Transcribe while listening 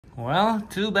Well,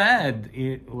 too bad.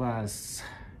 It was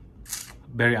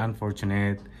very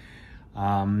unfortunate.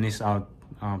 Missed out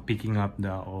picking up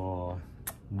the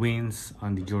wins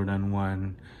on the Jordan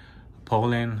 1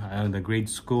 Pollen, the grade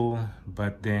school.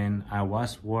 But then I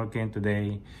was working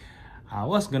today. I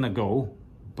was gonna go,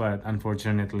 but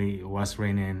unfortunately it was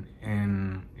raining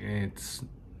and it's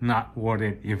not worth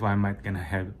it if I might gonna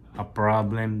have a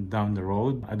problem down the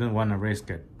road. I don't want to risk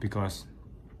it because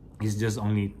it's just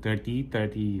only 30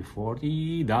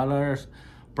 $40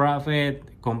 profit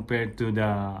compared to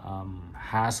the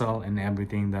hassle and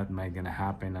everything that might gonna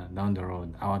happen down the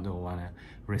road. I don't want to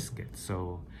risk it,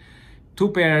 so two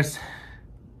pairs,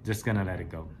 just gonna let it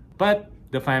go. But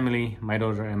the family, my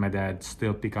daughter and my dad,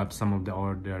 still pick up some of the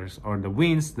orders or the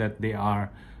wins that they are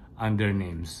under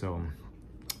names. So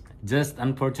just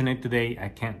unfortunate today I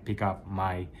can't pick up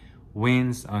my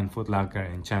wins on Foot Locker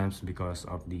and Champs because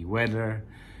of the weather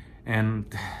and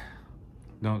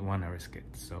don't want to risk it.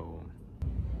 So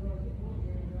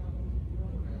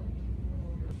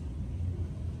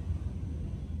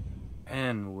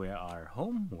and we are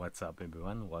home. What's up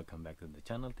everyone, welcome back to the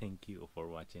channel. Thank you for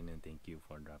watching and thank you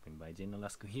for dropping by.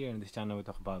 Nolasco here. In this channel we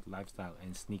talk about lifestyle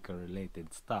and sneaker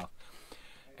related stuff.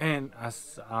 And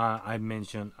as I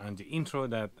mentioned on the intro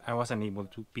that I wasn't able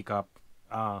to pick up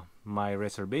my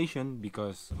reservation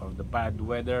because of the bad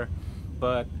weather,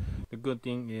 but the good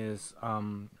thing is I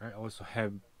also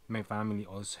have, my family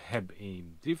also have a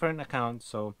different account,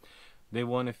 so they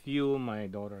won a few. My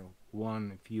daughter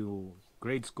won a few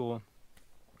grade school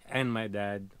and my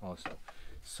dad also.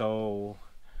 So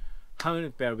how many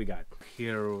pair we got?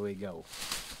 Here we go.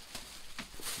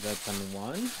 That's on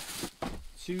 1,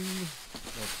 2,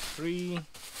 that's 3,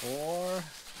 4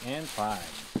 and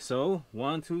 5. So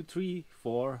 1, 2, 3,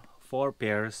 4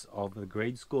 pairs of the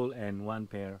grade school and 1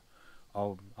 pair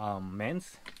of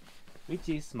men's, which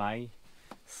is my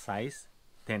size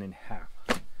 10.5.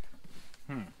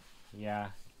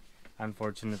 Yeah,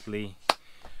 unfortunately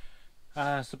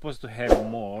supposed to have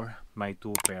more. My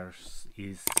 2 pairs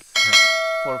is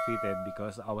forfeited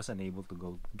because I was unable to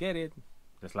go get it.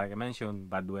 Just like I mentioned,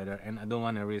 bad weather and I don't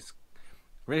want to risk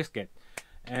it.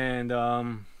 And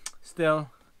still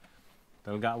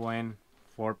got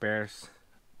 4 pairs,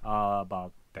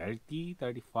 about 30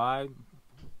 35,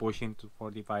 pushing to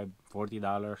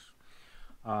 $40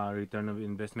 return of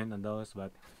investment on those.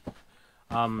 But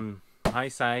my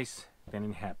size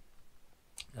 10.5,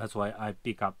 that's why I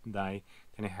pick up the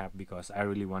 10.5 because I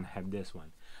really want to have this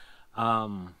one.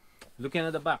 Looking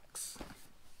at the box,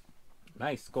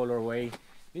 nice colorway.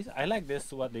 This, I like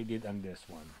this, what they did on this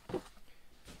one.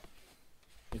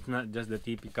 It's not just the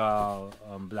typical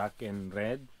black and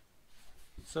red,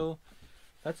 so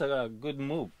that's a good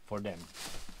move for them.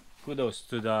 Kudos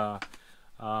to the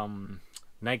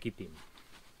Nike team.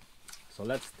 So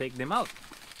let's take them out.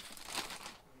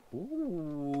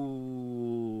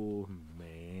 Ooh,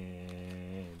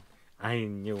 man, I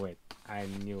knew it. I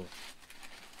knew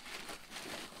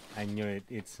it.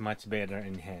 It's much better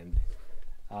in hand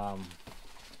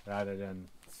rather than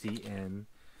CN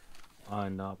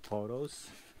on photos.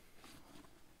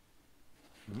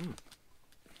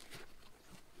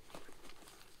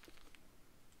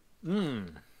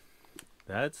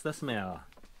 That's the smell.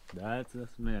 That's the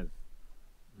smell.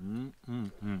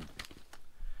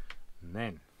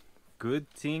 Man, good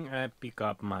thing I pick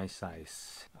up my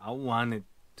size. I wanted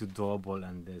to double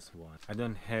on this one. I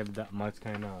don't have that much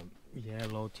kind of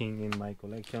yellow thing in my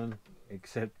collection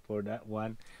except for that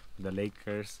one, the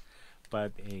Lakers.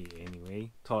 But hey,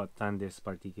 anyway, thought on this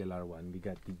particular one, we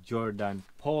got the Jordan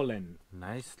Pollen.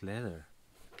 Nice leather.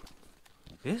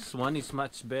 This one is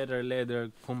much better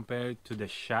leather compared to the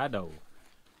Shadow.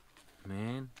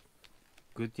 Man,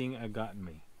 good thing I got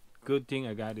me. Good thing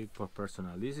I got it for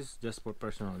personal. This is just for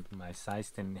personal, my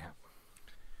size 10.5.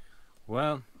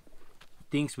 Well,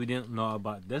 things we didn't know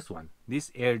about this one.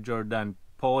 This Air Jordan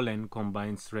Pollen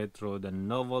combines retro, the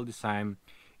novel design,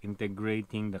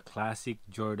 integrating the classic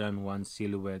Jordan 1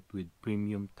 silhouette with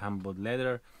premium tumbled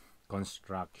leather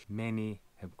construction. Many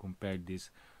have compared this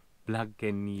black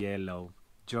and yellow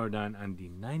Jordan and the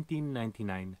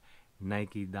 1999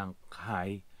 Nike Dunk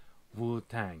High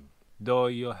Wu-Tang. Though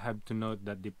you have to note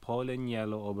that the Pollen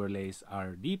yellow overlays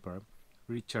are deeper,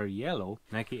 richer yellow.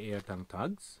 Nike Air Tank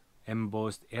tags,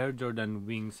 embossed Air Jordan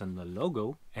wings on the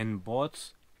logo, and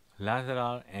both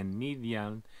lateral and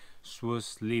median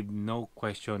shoes leave no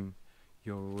question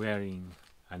you're wearing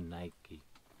a Nike.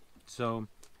 So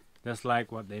just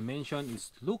like what they mentioned,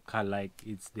 it's look like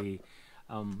it's the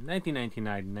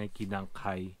 1999 Nike Dunk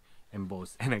High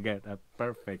embossed, and I get a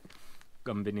perfect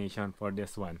combination for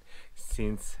this one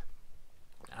since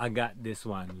I got this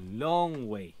one long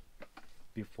way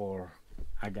before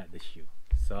I got the shoe.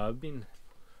 So I've been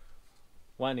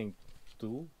wanting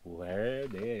to wear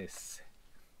this.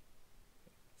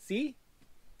 See?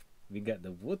 We got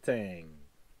the Wu-Tang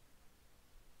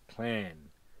Clan,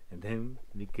 and then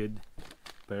we could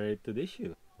pair it to the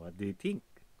shoe. What do you think?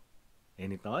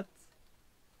 Any thoughts?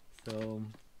 So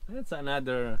that's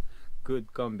another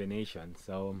good combination.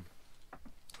 So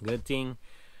good thing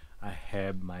I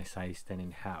have my size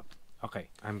 10.5. Okay,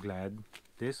 I'm glad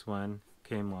this one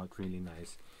came out really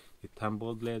nice. The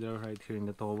tumbled leather right here in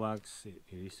the toe box, it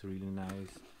is really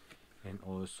nice, and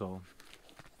also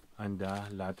on the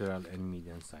lateral and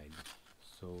median side.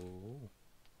 So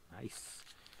nice.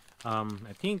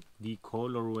 I think the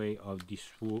colorway of this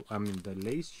the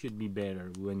lace should be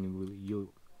better when you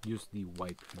use the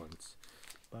white ones.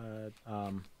 But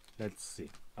let's see.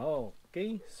 Oh,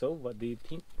 okay. So what do you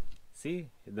think? See,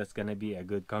 that's gonna be a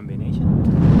good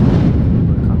combination.